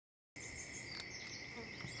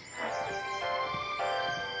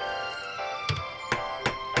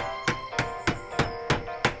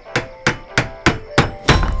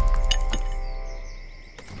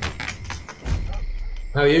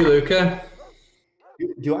How are you, Luca?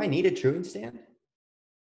 Do I need a chewing stand?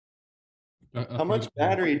 How much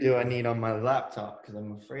battery do I need on my laptop? Because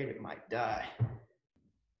I'm afraid it might die.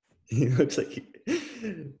 He looks like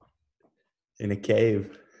in a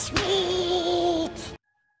cave.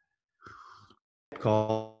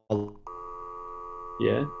 Call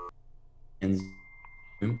Yeah. and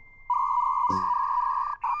Zoom.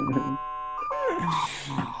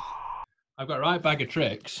 I've got a right bag of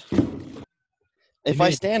tricks. If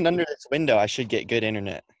I stand under this window, I should get good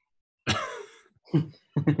internet.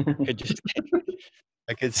 I just,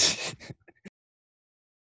 I could.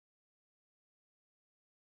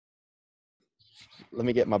 Let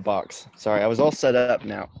me get my box. Sorry, I was all set up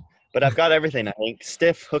now, but I've got everything. I think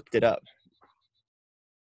Stiff hooked it up.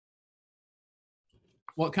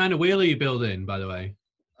 What kind of wheel are you building, by the way?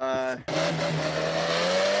 Have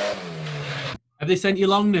they sent you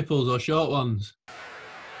long nipples or short ones?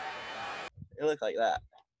 It looked like that.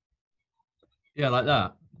 Yeah, like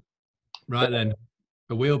that. Right then,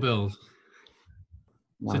 a wheel build.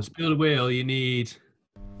 Wow. So to build a wheel, you need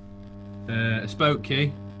a spoke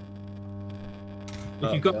key.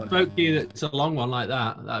 If you've got a spoke key that's a long one like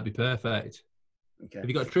that, that'd be perfect. Okay. Have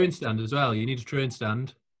you got a truing stand as well? You need a truing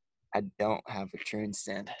stand. I don't have a truing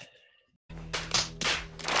stand.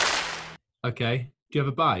 Okay. Do you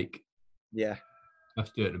have a bike? Yeah.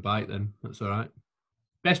 Have to do it on a bike then. That's all right.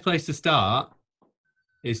 Best place to start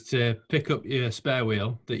is to pick up your spare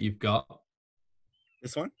wheel that you've got.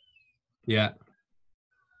 This one? Yeah.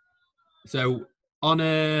 So on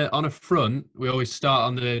a front, we always start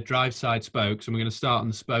on the drive side spokes, and we're going to start on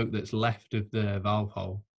the spoke that's left of the valve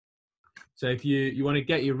hole. So if you want to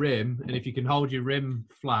get your rim, and if you can hold your rim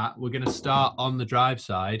flat, we're going to start on the drive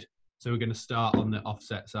side. So we're going to start on the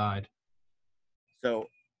offset side. So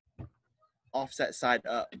offset side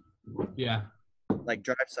up, Yeah. like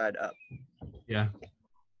drive side up. Yeah.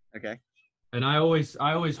 Okay. And I always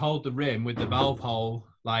hold the rim with the valve hole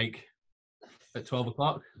like at 12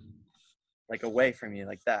 o'clock. Like away from you,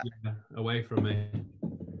 like that. Yeah, away from me.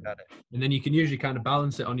 Got it. And then you can usually kind of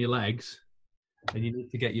balance it on your legs, and you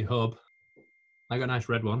need to get your hub. I got a nice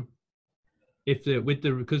red one.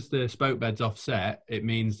 Because the spoke bed's offset, it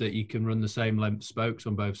means that you can run the same length spokes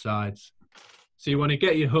on both sides. So you want to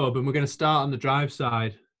get your hub, and we're going to start on the drive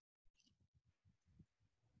side.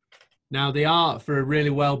 Now, the art for a really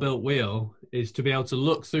well-built wheel is to be able to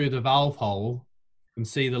look through the valve hole and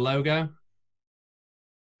see the logo.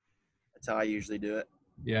 That's how I usually do it.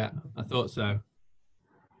 Yeah, I thought so.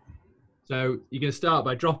 So you're going to start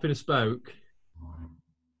by dropping a spoke,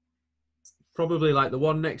 probably like the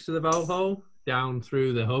one next to the valve hole, down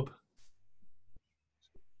through the hub.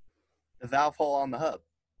 The valve hole on the hub.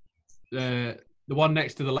 The one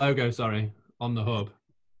next to the logo, sorry, on the hub.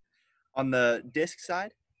 On the disc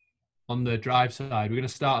side? On the drive side. We're going to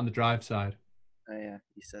start on the drive side. Oh, yeah,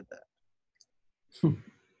 you said that.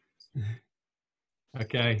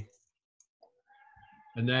 Okay.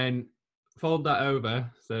 And then fold that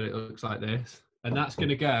over so that it looks like this. And that's going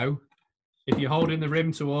to go, if you're holding the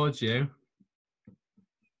rim towards you,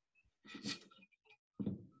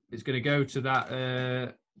 it's going to go to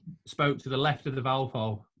that spoke to the left of the valve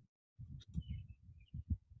hole.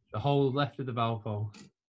 The whole left of the valve hole.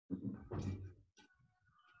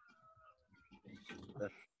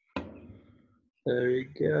 There he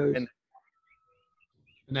goes. And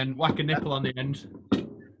then whack a nipple on the end.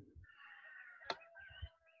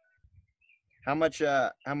 How much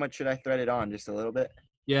should I thread it on? Just a little bit?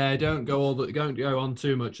 Yeah, don't go on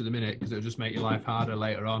too much at the minute because it'll just make your life harder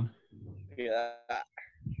later on. Yeah.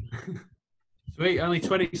 Sweet, only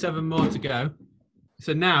 27 more to go.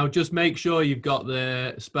 So now just make sure you've got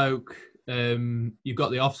the spoke, you've got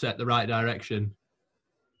the offset the right direction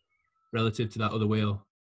relative to that other wheel,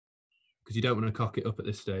 because you don't want to cock it up at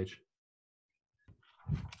this stage.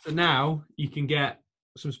 So now you can get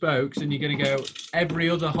some spokes, and you're going to go every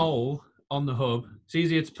other hole on the hub. It's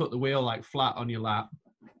easier to put the wheel like flat on your lap.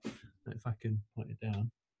 If I can put it down.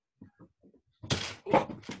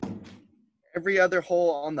 Every other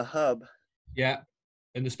hole on the hub. Yeah.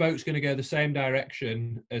 And the spoke's going to go the same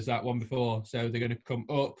direction as that one before. So they're going to come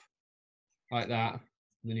up like that. And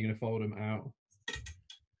then you're going to fold them out.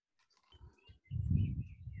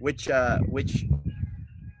 Which hole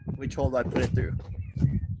do I put it through?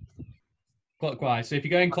 Clockwise. So if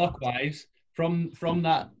you're going clockwise, from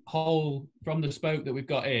that hole, from the spoke that we've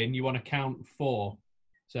got in, you want to count 4.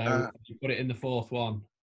 So you put it in the 4th one.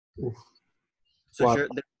 So wow.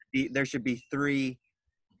 There should be 3.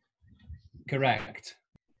 Correct.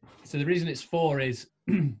 So the reason it's 4 is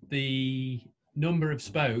the number of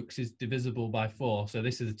spokes is divisible by 4. So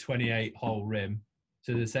this is a 28 hole rim.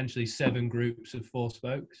 So there's essentially 7 groups of 4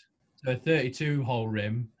 spokes. So a 32-hole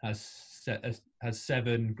rim has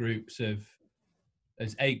 7 groups of,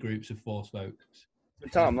 there's 8 groups of 4 spokes.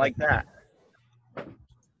 Tom, like that.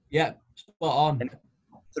 Yeah, spot on. And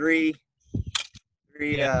three,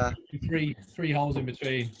 Yeah, three holes in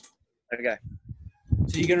between. Okay.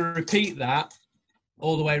 So you're going to repeat that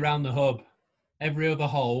all the way around the hub. Every other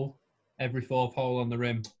hole, every 4th hole on the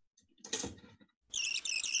rim.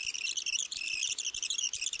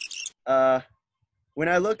 When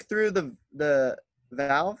I look through the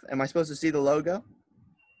valve, am I supposed to see the logo?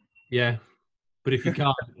 Yeah, but if you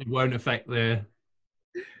can't, it won't affect the...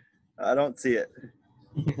 I don't see it.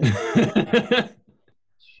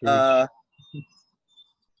 Sure.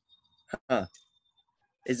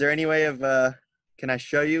 Is there any way of can I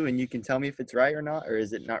show you and you can tell me if it's right or not, or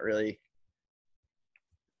is it not really?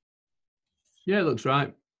 Yeah, it looks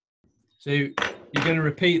right. So you're going to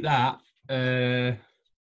repeat that 7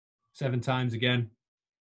 times again.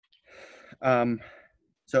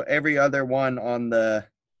 So every other one on the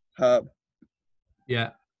hub,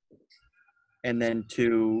 Yeah. and then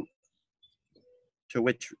to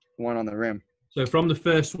which one on the rim? So from the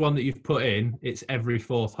first one that you've put in, it's every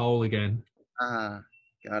 4th hole again. Ah,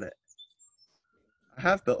 got it. I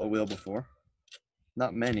have built a wheel before.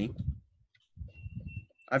 Not many.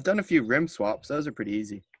 I've done a few rim swaps. Those are pretty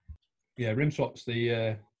easy. Yeah, rim swap's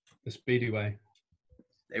the speedy way.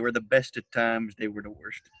 They were the best at times. They were the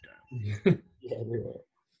worst at times. Yeah, they are.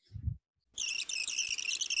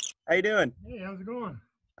 How you doing? Hey, how's it going?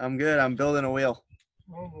 I'm good. I'm building a wheel.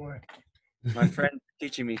 Oh boy. My friend's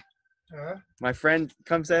teaching me. Uh, My friend,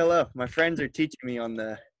 come say hello. My friends are teaching me on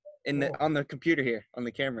the computer here, on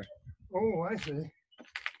the camera. oh, I see.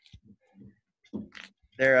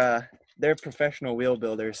 They're professional wheel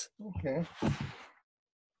builders. Okay.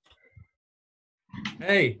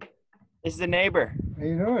 Hey, This is the neighbor. How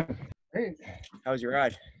you doing? Great. How was your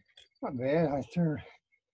ride? Not bad. I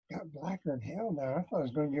got blacker than hell now. I thought it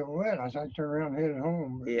was going to get wet. I turned around and headed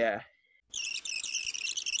home. But Yeah.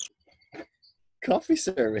 Coffee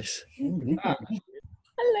service.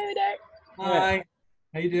 Hello there. hi.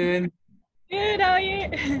 How you doing? Good, how are you?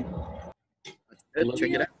 Good. Check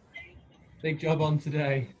it out. Big job on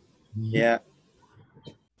today. Yeah.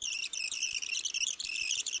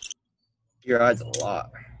 Your ride's a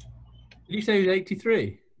lot. Did you say he was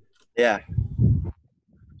 83? Yeah.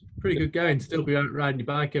 Pretty good going. Still be out riding your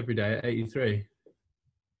bike every day at 83.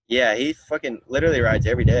 Yeah, he fucking literally rides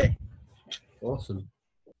every day. Awesome.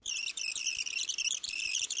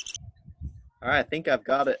 All right, I think I've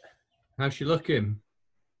got it. How's she looking?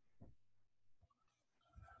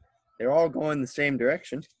 They're all going the same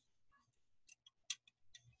direction.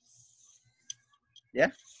 Yeah,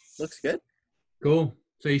 looks good. Cool.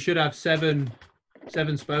 So you should have seven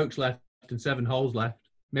spokes left and 7 holes left.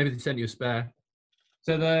 Maybe they sent you a spare.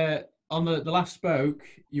 So on the last spoke,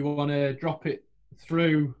 you want to drop it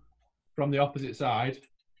through from the opposite side.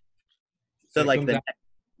 So it like comes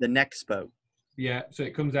the next spoke. Yeah, so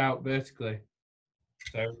it comes out vertically.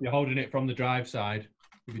 So if you're holding it from the drive side,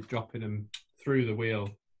 you'll be dropping them through the wheel.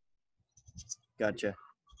 Gotcha.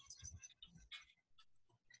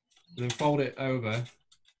 And then fold it over.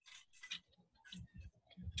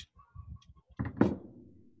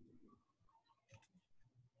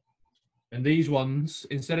 And these ones,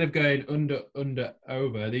 instead of going under,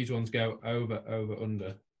 over, these ones go over,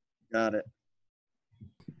 under. Got it.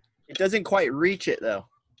 It doesn't quite reach it though.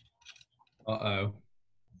 Uh-oh.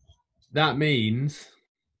 That means...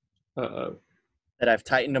 Uh-oh. That I've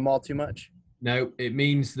tightened them all too much. No, it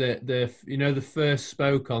means that the first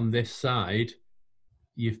spoke on this side,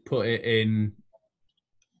 you've put it in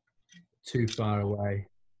too far away,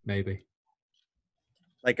 maybe.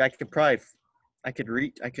 Like well,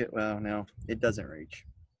 no, it doesn't reach.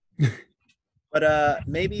 But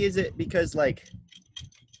maybe is it because like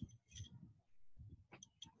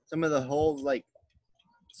some of the holes, like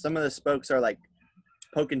some of the spokes are like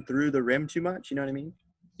poking through the rim too much, you know what I mean?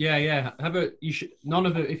 Yeah.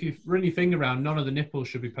 If you run your finger around, none of the nipples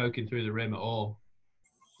should be poking through the rim at all.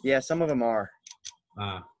 Yeah, some of them are.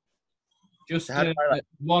 Just So how do I,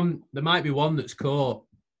 there might be one that's caught.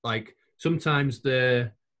 Like sometimes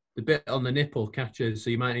the bit on the nipple catches, so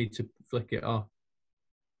you might need to flick it off.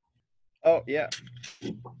 Oh yeah.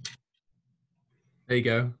 There you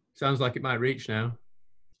go. Sounds like it might reach now.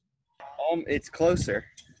 It's closer.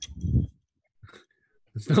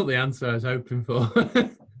 It's not the answer I was hoping for.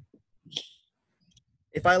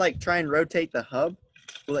 If I like try and rotate the hub,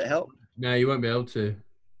 will it help? No, you won't be able to.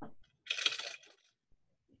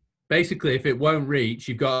 Basically, if it won't reach,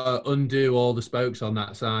 you've got to undo all the spokes on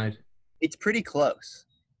that side. It's pretty close.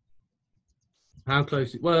 How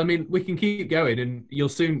close? Well, I mean, we can keep going, and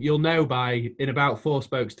you'll know in about 4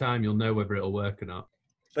 spokes time, you'll know whether it'll work or not.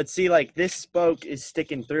 But see, like this spoke is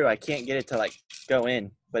sticking through. I can't get it to like go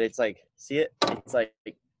in, but it's like, see it? It's like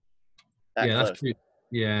that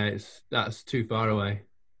Yeah, close. that's too far away.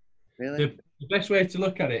 Really? The best way to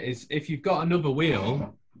look at it is if you've got another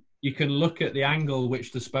wheel, you can look at the angle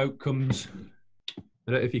which the spoke comes. I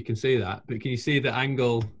don't know if you can see that, but can you see the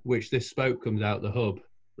angle which this spoke comes out the hub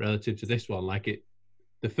relative to this one? Like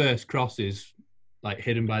the first cross is like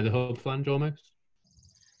hidden by the hub flange almost.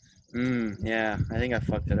 Yeah, I think I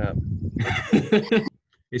fucked it up.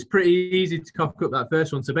 It's pretty easy to cock up that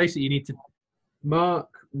first one. So basically you need to mark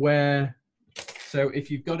where, so if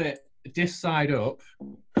you've got it this side up,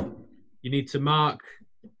 you need to mark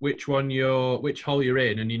which hole you're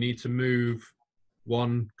in, and you need to move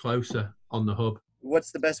one closer on the hub.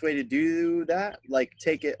 What's the best way to do that? Like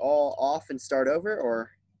take it all off and start over,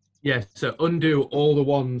 or? Yeah, so undo all the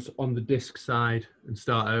ones on the disc side and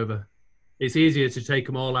start over. It's easier to take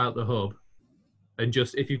them all out the hub, and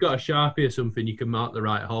just, if you've got a Sharpie or something, you can mark the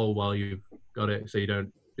right hole while you've got it, so you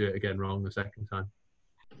don't do it again wrong the second time.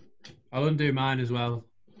 I'll undo mine as well,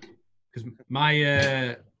 because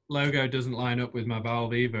my logo doesn't line up with my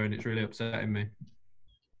valve either, and it's really upsetting me.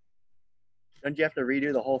 Don't you have to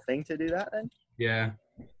redo the whole thing to do that then? Yeah.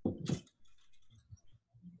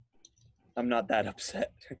 I'm not that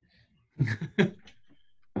upset.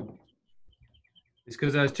 It's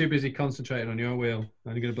because I was too busy concentrating on your wheel.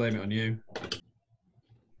 I'm going to blame it on you.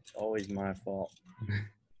 It's always my fault.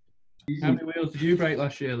 How many wheels did you break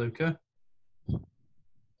last year, Luca?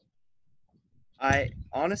 I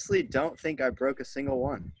honestly don't think I broke a single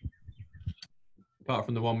one. Apart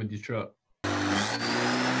from the one with your truck.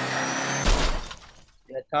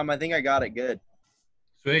 Yeah, Tom, I think I got it good.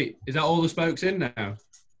 Sweet. Is that all the spokes in now?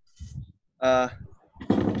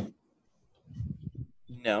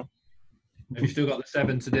 No. Have you still got the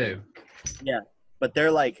 7 to do? Yeah, but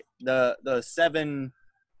they're like the 7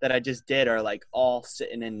 that I just did are like all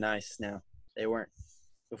sitting in nice now. They weren't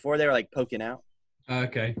before. They were like poking out.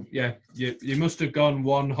 Okay. Yeah. You must have gone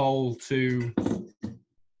one hole too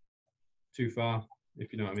far,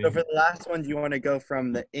 if you know what I mean. So for the last ones, you want to go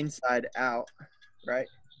from the inside out, right?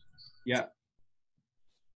 Yeah.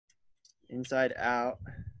 Inside out,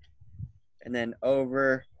 and then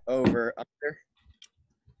over, under.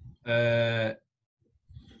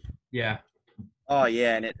 Yeah. Oh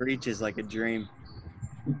yeah, and it reaches like a dream.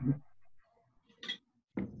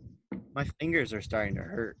 My fingers are starting to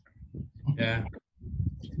hurt. Yeah.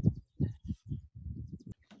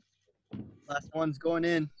 Last one's going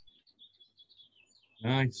in.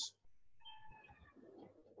 Nice.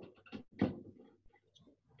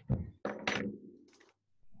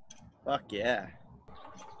 Fuck yeah.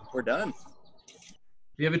 We're done.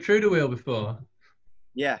 Have you ever trued a wheel before?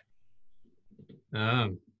 Yeah.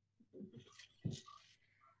 Have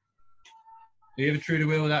you ever trued a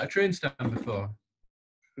wheel without a truing stand before?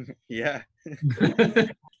 Yeah.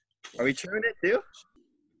 Are we truing it too?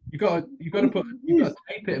 You've got to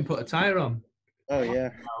tape it and put a tire on. Oh yeah.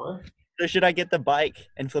 So should I get the bike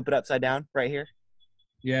and flip it upside down right here?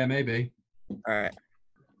 Yeah, maybe. All right.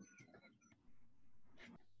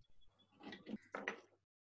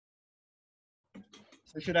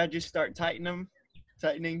 So should I just start tightening?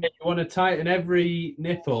 You want to tighten every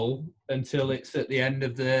nipple until it's at the end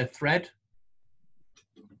of the thread.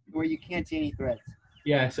 Where you can't see any threads.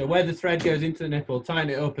 Yeah, so where the thread goes into the nipple, tighten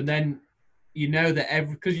it up, and then you know that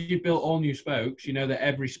because you built all new spokes, you know that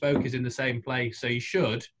every spoke is in the same place. So you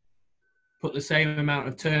should put the same amount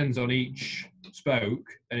of turns on each spoke,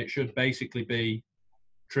 and it should basically be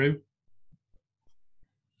true.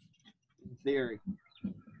 In theory.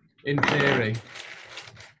 In theory.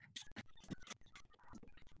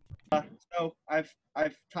 So I've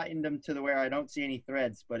tightened them to the where I don't see any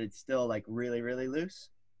threads, but it's still like really, really loose.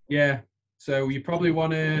 Yeah. So you probably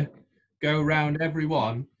want to go around every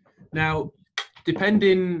one. Now,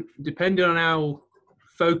 depending on how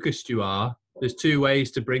focused you are, there's 2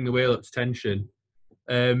 ways to bring the wheel up to tension.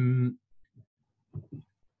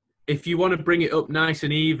 If you want to bring it up nice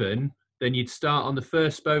and even, then you'd start on the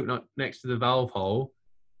first spoke next to the valve hole,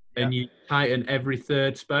 and you tighten every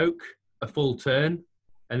 3rd spoke a full turn.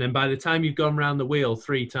 And then by the time you've gone around the wheel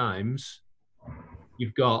 3 times,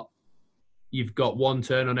 you've got 1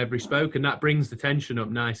 turn on every spoke, and that brings the tension up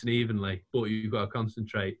nice and evenly, but you've got to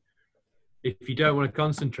concentrate. If you don't want to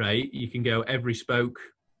concentrate, you can go every spoke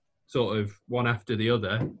sort of one after the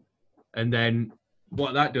other. And then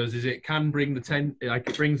what that does is it can bring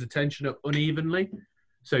it brings the tension up unevenly.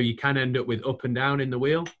 So you can end up with up and down in the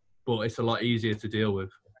wheel, but it's a lot easier to deal with.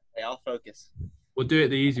 Okay, I'll focus. We'll do it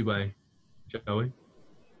the easy way. shall we?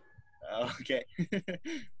 Okay.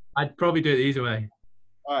 I'd probably do it the easy way.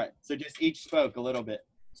 All right. So just each spoke a little bit.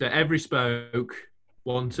 So every spoke,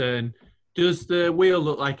 one turn. Does the wheel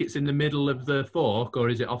look like it's in the middle of the fork, or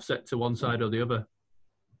is it offset to one side or the other?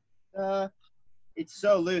 It's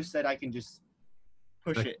so loose that I can just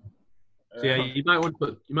push Okay. it. So yeah, you might want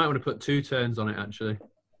to put 2 turns on it actually.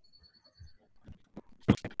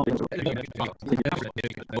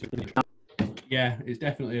 Yeah, it's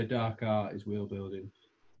definitely a dark art is wheel building.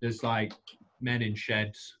 There's like men in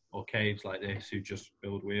sheds or caves like this who just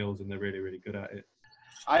build wheels and they're really, really good at it.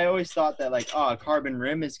 I always thought that like, a carbon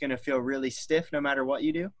rim is gonna feel really stiff no matter what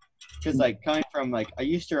you do, because like coming from like I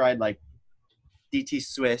used to ride like DT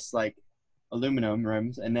Swiss like aluminum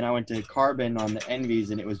rims, and then I went to carbon on the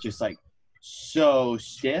Envies, and it was just like so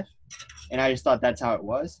stiff, and I just thought that's how it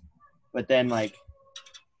was. But then like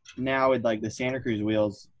now with like the Santa Cruz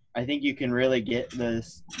wheels, I think you can really get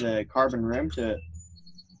the carbon rim to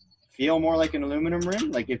feel more like an aluminum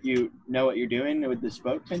rim, like if you know what you're doing with the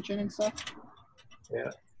spoke tension and stuff. Yeah.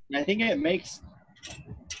 And I think it makes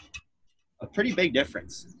a pretty big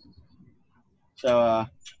difference. So,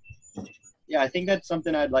 yeah, I think that's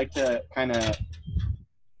something I'd like to kind of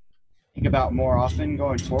think about more often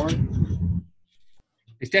going forward.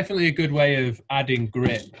 It's definitely a good way of adding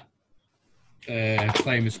grip,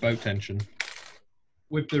 playing with spoke tension.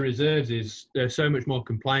 With the reserves, they're so much more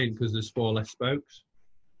compliant because there's 4 less spokes,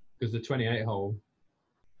 because the 28 hole.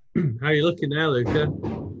 How are you looking now, Luca?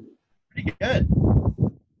 Pretty good.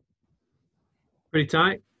 Pretty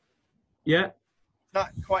tight? Yeah?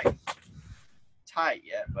 Not quite tight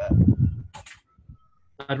yet, but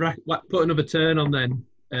I'd put another turn on then.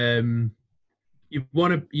 You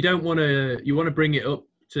want to bring it up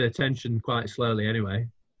to tension quite slowly anyway.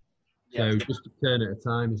 So yeah. just a turn at a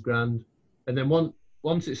time is grand. And then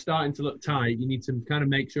once it's starting to look tight, you need to kind of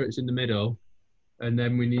make sure it's in the middle. And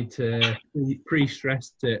then we need to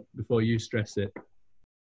pre-stress it before you stress it.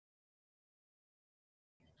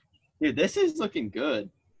 Dude, this is looking good.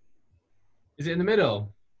 Is it in the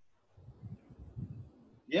middle?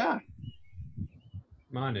 Yeah.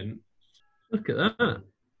 Mine didn't. Look at that.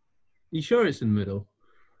 You sure it's in the middle?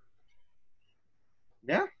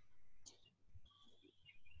 Yeah.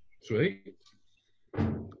 Sweet.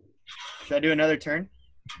 Should I do another turn?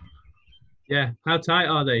 Yeah. How tight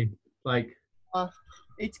are they? Like,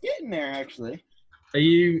 It's getting there actually. are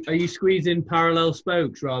you squeezing parallel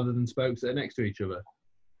spokes rather than spokes that are next to each other?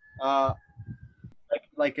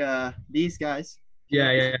 Like these guys.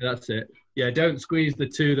 Yeah, that's it. Yeah, don't squeeze the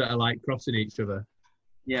 2 that are like crossing each other.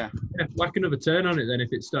 Yeah. Yeah, whack another turn on it then if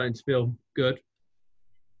it's starting to feel good.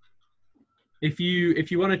 If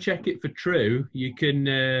you want to check it for true, you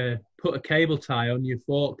can put a cable tie on your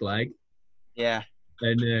fork leg Yeah.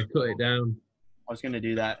 and cut it down. I was gonna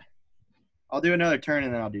do that. I'll do another turn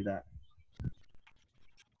and then I'll do that.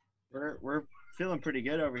 We're feeling pretty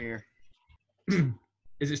good over here.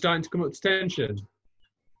 Is it starting to come up to tension?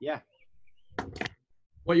 Yeah.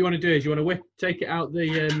 What you want to do is you want to take it out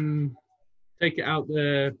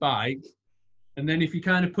the bike, and then if you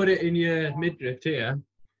kind of put it in your midriff here,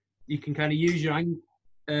 you can kind of use your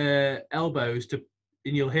elbows and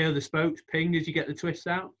you'll hear the spokes ping as you get the twists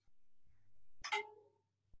out. I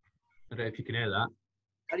don't know if you can hear that.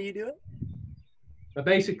 How do you do it? I'm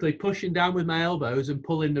basically pushing down with my elbows and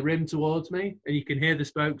pulling the rim towards me, and you can hear the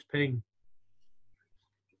spokes ping.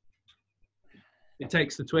 It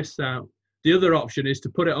takes the twists out. The other option is to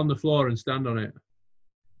put it on the floor and stand on it.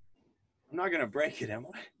 I'm not gonna break it, am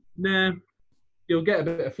I? Nah, you'll get a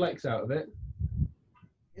bit of flex out of it.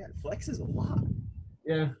 Yeah, it flexes a lot.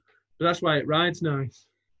 Yeah, but that's why it rides nice.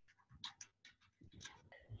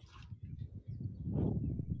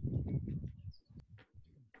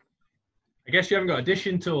 I guess you haven't got a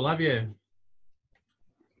dishing tool, have you?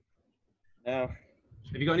 No.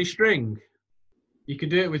 Have you got any string? You could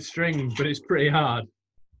do it with string, but it's pretty hard.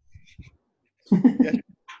 Do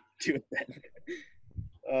it then.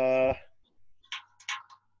 I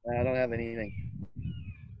don't have anything.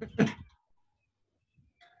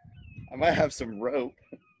 I might have some rope.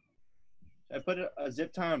 Should I put a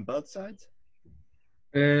zip tie on both sides?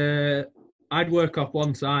 I'd work off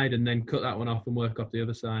one side and then cut that one off and work off the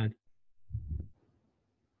other side.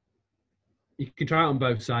 You can try it on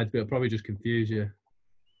both sides, but it'll probably just confuse you.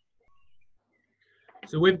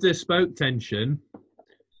 So with the spoke tension,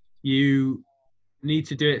 you need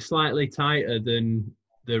to do it slightly tighter than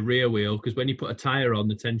the rear wheel, because when you put a tyre on,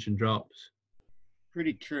 the tension drops.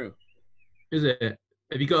 Pretty true. Is it?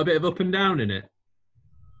 Have you got a bit of up and down in it?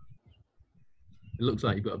 It looks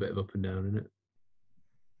like you've got a bit of up and down in it.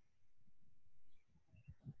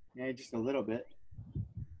 Yeah, just a little bit.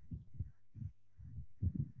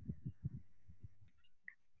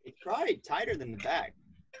 probably tighter than the back.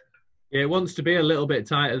 Yeah, it wants to be a little bit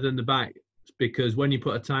tighter than the back because when you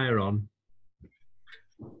put a tire on,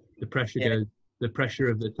 the pressure goes. The pressure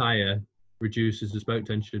of the tire reduces the spoke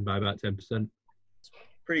tension by about 10%.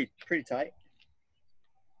 Pretty tight.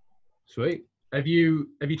 Sweet. Have you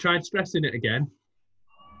tried stressing it again?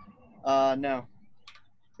 No.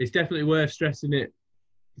 It's definitely worth stressing it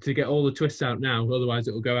to get all the twists out now. Otherwise,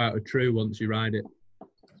 it will go out of true once you ride it.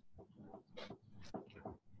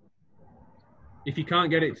 If you can't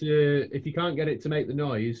get it to make the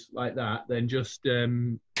noise like that, then just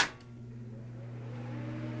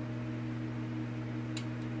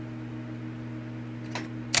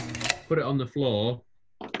put it on the floor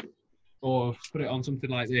or put it on something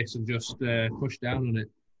like this and just push down on it.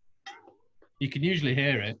 You can usually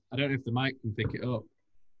hear it. I don't know if the mic can pick it up.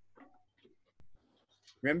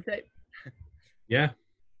 Rim tape? Yeah.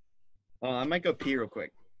 Oh, I might go pee real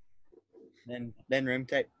quick. Then rim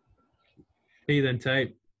tape. Pee then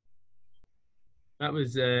tape. That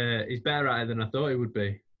was he's better at it than I thought he would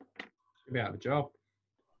be. He'll be out of a job.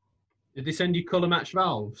 Did they send you colour match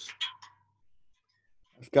valves?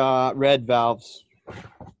 I've got red valves.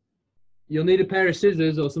 You'll need a pair of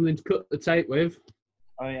scissors or something to cut the tape with.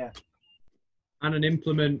 Oh yeah. And an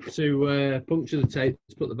implement to puncture the tape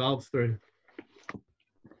to put the valve through.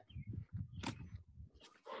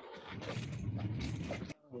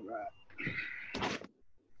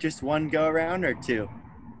 Just one go around or two?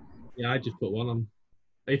 Yeah, I just put one on.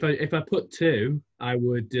 If I put two, I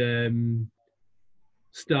would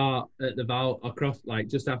start at the valve across, like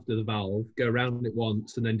just after the valve, go around it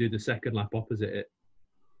once, and then do the second lap opposite it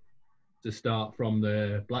to start from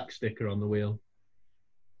the black sticker on the wheel,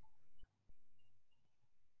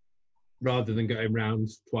 rather than going round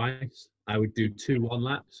twice. I would do 2 1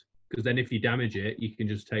 laps because then if you damage it, you can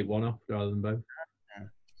just take one off rather than both.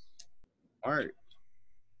 Smart.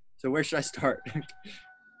 So where should I start?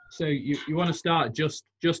 So you want to start just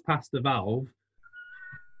past the valve,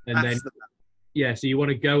 and then yeah. So you want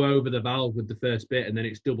to go over the valve with the first bit, and then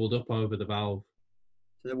it's doubled up over the valve.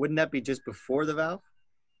 So wouldn't that be just before the valve?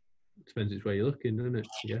 Depends which way you're looking, doesn't it?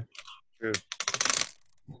 Yeah. True.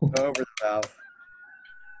 Go over the valve.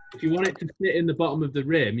 If you want it to sit in the bottom of the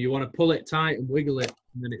rim, you want to pull it tight and wiggle it,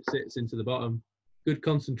 and then it sits into the bottom. Good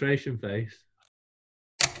concentration face.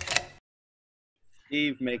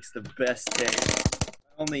 Steve makes the best tape.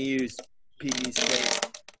 I only use Peaty's tape.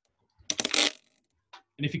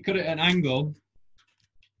 And if you cut it at an angle,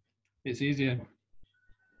 it's easier.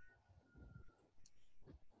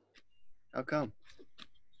 How come?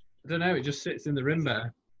 I don't know, it just sits in the rim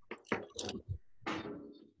better. I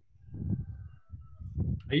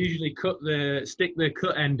usually stick the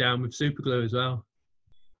cut end down with super glue as well.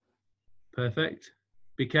 Perfect.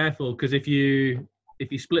 Be careful, because if you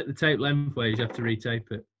split the tape lengthways, you have to retape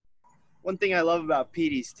it. One thing I love about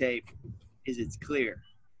Peaty's tape is it's clear,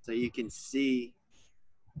 so you can see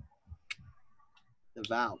the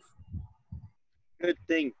valve. Good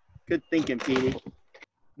thinking, Peaty.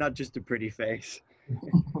 Not just a pretty face.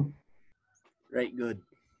 Right, good.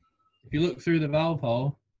 If you look through the valve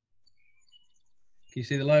hole, can you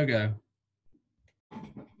see the logo?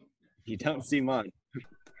 You don't see mine.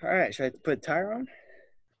 All right, should I put a tire on?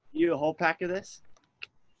 You a whole pack of this?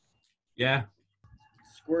 Yeah.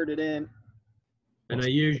 Squirt it in. And I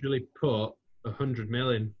usually put 100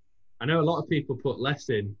 mil in. I know a lot of people put less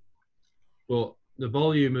in, but the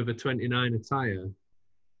volume of a 29er tyre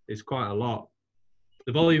is quite a lot.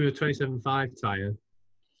 The volume of a 27.5 tyre,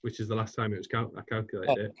 which is the last time it was I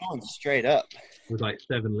calculated it, Going straight up. was like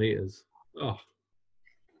 7 litres. Oh.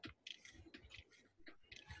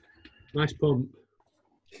 Nice pump.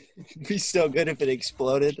 It'd be so good if it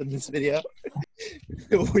exploded in this video.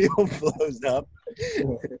 The wheel blows up.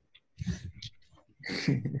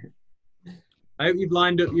 I hope you've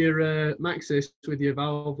lined up your Maxxis with your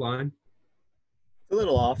valve line. It's a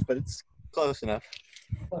little off, but it's close enough.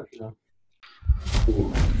 Close enough.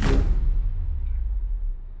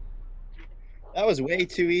 That was way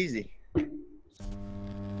too easy.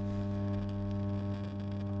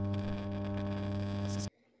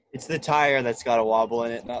 It's the tire that's got a wobble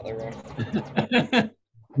in it, not the rim.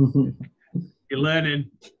 You're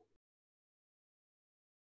learning.